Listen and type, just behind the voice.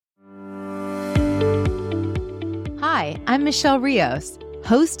Hi, I'm Michelle Rios,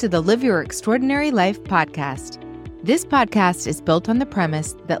 host of the Live Your Extraordinary Life podcast. This podcast is built on the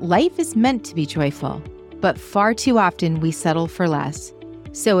premise that life is meant to be joyful, but far too often we settle for less.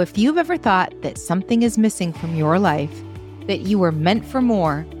 So if you've ever thought that something is missing from your life, that you were meant for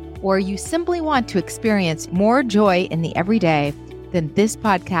more, or you simply want to experience more joy in the everyday, then this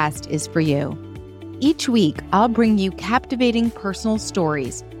podcast is for you. Each week, I'll bring you captivating personal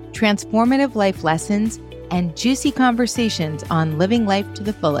stories, transformative life lessons, and juicy conversations on living life to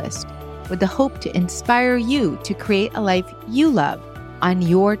the fullest, with the hope to inspire you to create a life you love on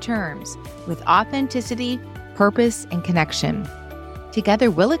your terms, with authenticity, purpose, and connection. Together,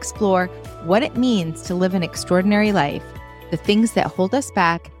 we'll explore what it means to live an extraordinary life, the things that hold us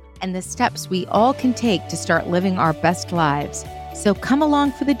back, and the steps we all can take to start living our best lives. So come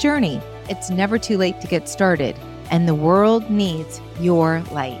along for the journey. It's never too late to get started, and the world needs your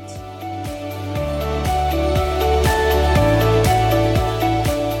light.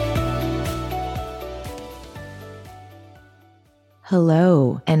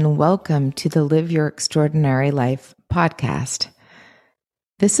 Hello, and welcome to the Live Your Extraordinary Life podcast.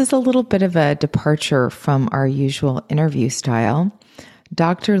 This is a little bit of a departure from our usual interview style.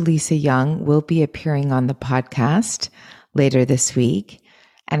 Dr. Lisa Young will be appearing on the podcast later this week,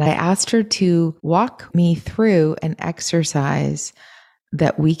 and I asked her to walk me through an exercise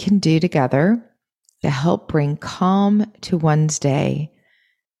that we can do together to help bring calm to one's day.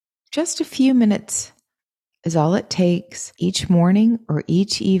 Just a few minutes is all it takes each morning or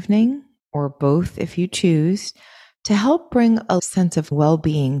each evening, or both if you choose, to help bring a sense of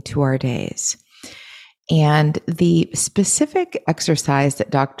well-being to our days. And the specific exercise that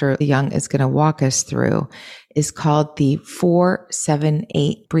Dr. Young is going to walk us through is called the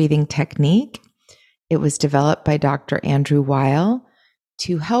 4-7-8 breathing technique. It was developed by Dr. Andrew Weil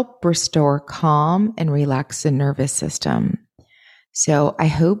to help restore calm and relax the nervous system. So I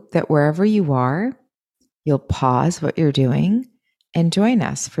hope that wherever you are, you'll pause what you're doing and join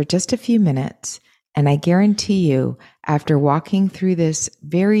us for just a few minutes. And I guarantee you, after walking through this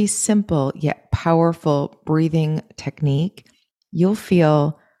very simple yet powerful breathing technique, you'll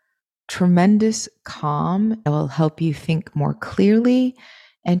feel tremendous calm. It will help you think more clearly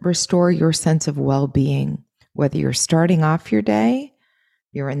and restore your sense of well-being. Whether you're starting off your day,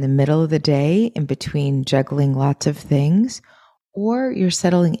 you're in the middle of the day in between juggling lots of things, or you're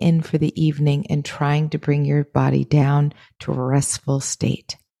settling in for the evening and trying to bring your body down to a restful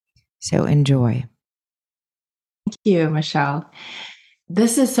state. So enjoy. Thank you, Michelle.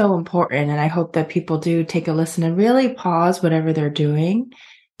 This is so important, and I hope that people do take a listen and really pause whatever they're doing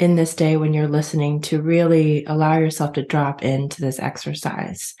in this day when you're listening to really allow yourself to drop into this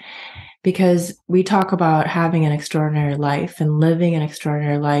exercise. Because we talk about having an extraordinary life and living an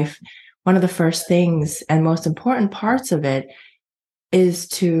extraordinary life. One of the first things and most important parts of it is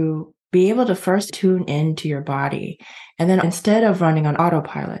to be able to first tune into your body. And then instead of running on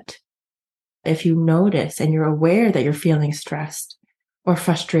autopilot, if you notice and you're aware that you're feeling stressed or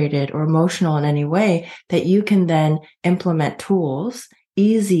frustrated or emotional in any way, that you can then implement tools,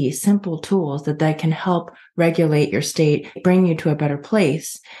 easy, simple tools that can help regulate your state, bring you to a better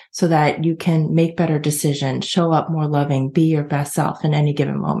place so that you can make better decisions, show up more loving, be your best self in any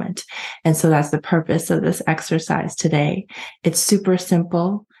given moment. And so that's the purpose of this exercise today. It's super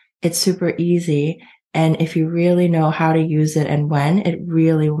simple. It's super easy. And if you really know how to use it and when, it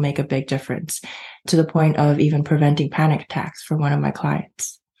really will make a big difference, to the point of even preventing panic attacks for one of my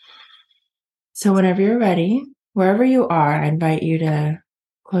clients. So whenever you're ready, wherever you are, I invite you to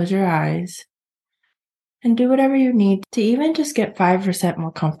close your eyes and do whatever you need to even just get 5%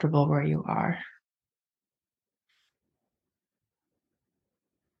 more comfortable where you are.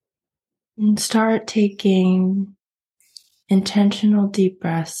 And start taking intentional deep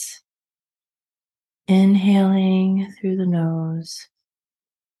breaths. Inhaling through the nose,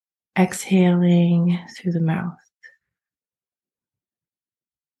 exhaling through the mouth.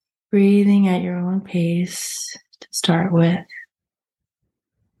 Breathing at your own pace to start with.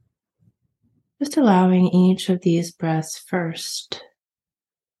 Just allowing each of these breaths first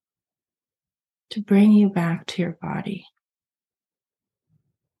to bring you back to your body,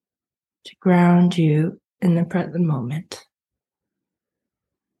 to ground you in the present moment.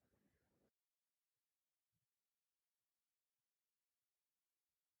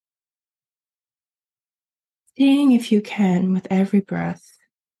 Seeing if you can, with every breath,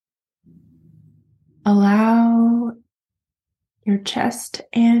 allow your chest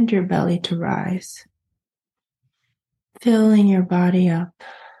and your belly to rise, filling your body up,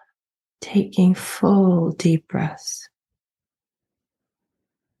 taking full deep breaths.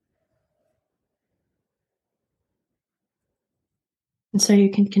 And so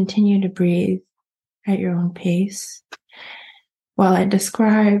you can continue to breathe at your own pace while I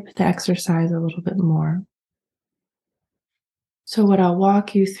describe the exercise a little bit more. So what I'll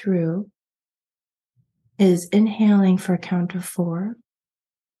walk you through is inhaling for a count of 4,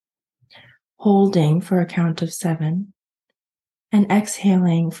 holding for a count of 7, and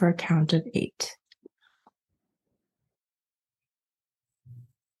exhaling for a count of 8.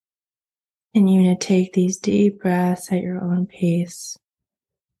 And you're going to take these deep breaths at your own pace.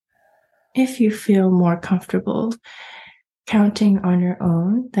 If you feel more comfortable counting on your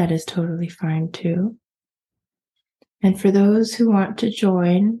own, that is totally fine too. And for those who want to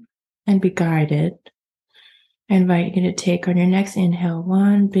join and be guided, I invite you to take on your next inhale,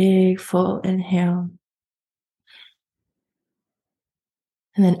 one big full inhale.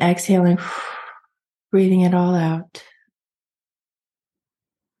 And then exhaling, breathing it all out.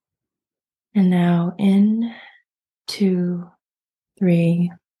 And now in, 2,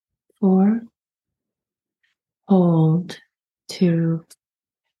 3, 4. Hold, 2,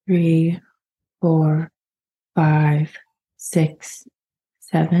 3, 4, 5, 6,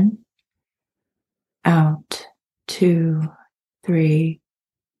 7. Out, 2, 3,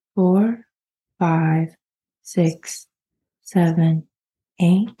 4, 5, 6, 7,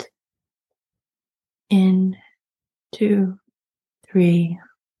 8. In, 2, 3,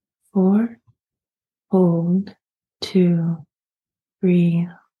 4. Hold, 2, 3,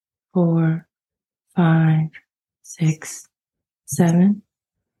 4, 5, 6, 7.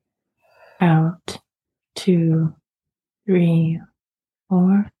 Out, 2, 3,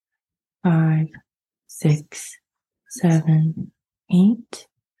 4, 5, 6, 7, 8.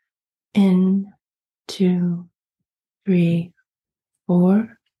 In, 2, 3,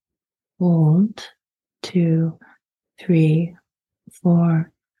 4. Hold, 2, 3,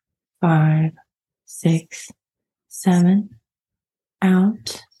 4, 5, 6, 7.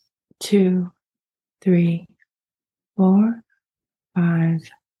 Out, 2, 3, 4, 5,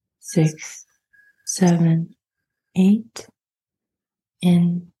 6, 7, 8.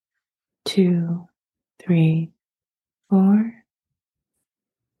 In, 2, 3, 4.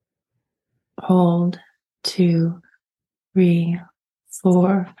 Hold, 2, 3,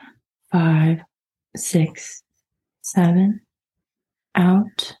 4, 5, 6, 7.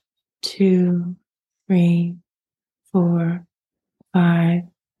 Out, 2, 3, 4, 5,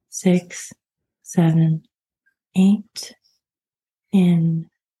 6, 7, 8. In,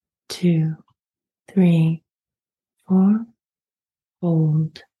 2, 3, 4.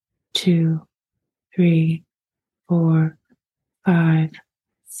 Hold, 2, 3, 4, 5,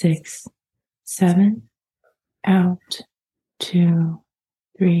 6, 7. Out, 2,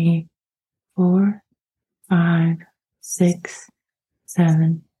 3, 4, 5, 6,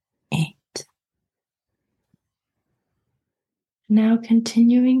 7, 8. Now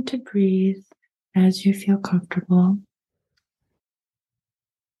continuing to breathe as you feel comfortable.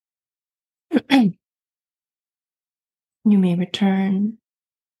 You may return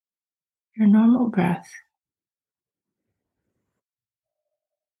your normal breath.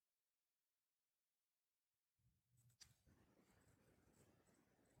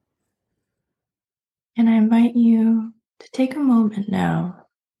 And I invite you to take a moment now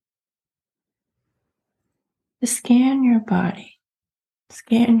to scan your body.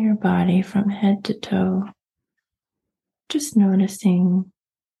 Scan your body from head to toe, just noticing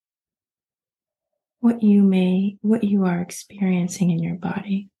what you are experiencing in your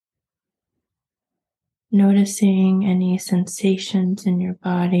body. Noticing any sensations in your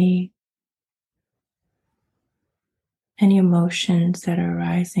body, any emotions that are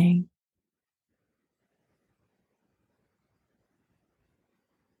arising.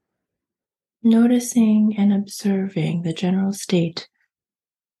 Noticing and observing the general state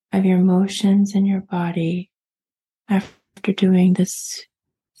of your emotions in your body after doing this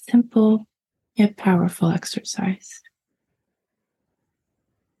simple yet powerful exercise.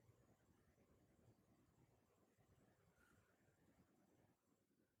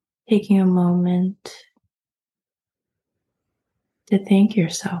 Taking a moment to thank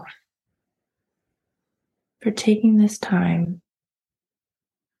yourself for taking this time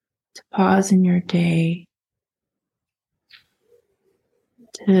to pause in your day,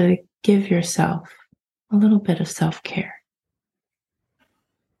 to give yourself a little bit of self-care.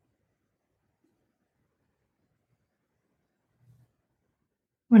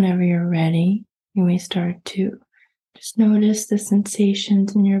 Whenever you're ready, you may start to just notice the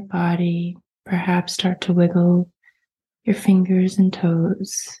sensations in your body, perhaps start to wiggle your fingers and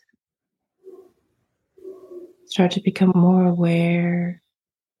toes. Start to become more aware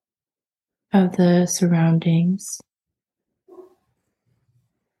of the surroundings.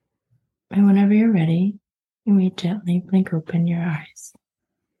 And whenever you're ready, you may gently blink open your eyes.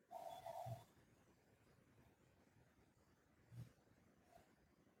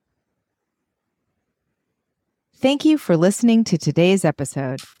 Thank you for listening to today's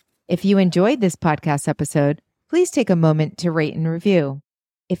episode. If you enjoyed this podcast episode, please take a moment to rate and review.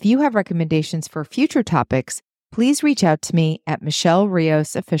 If you have recommendations for future topics, please reach out to me at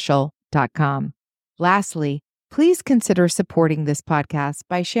michelleriosofficial.com. Lastly, please consider supporting this podcast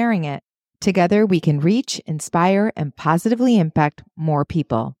by sharing it. Together, we can reach, inspire, and positively impact more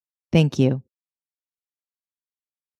people. Thank you.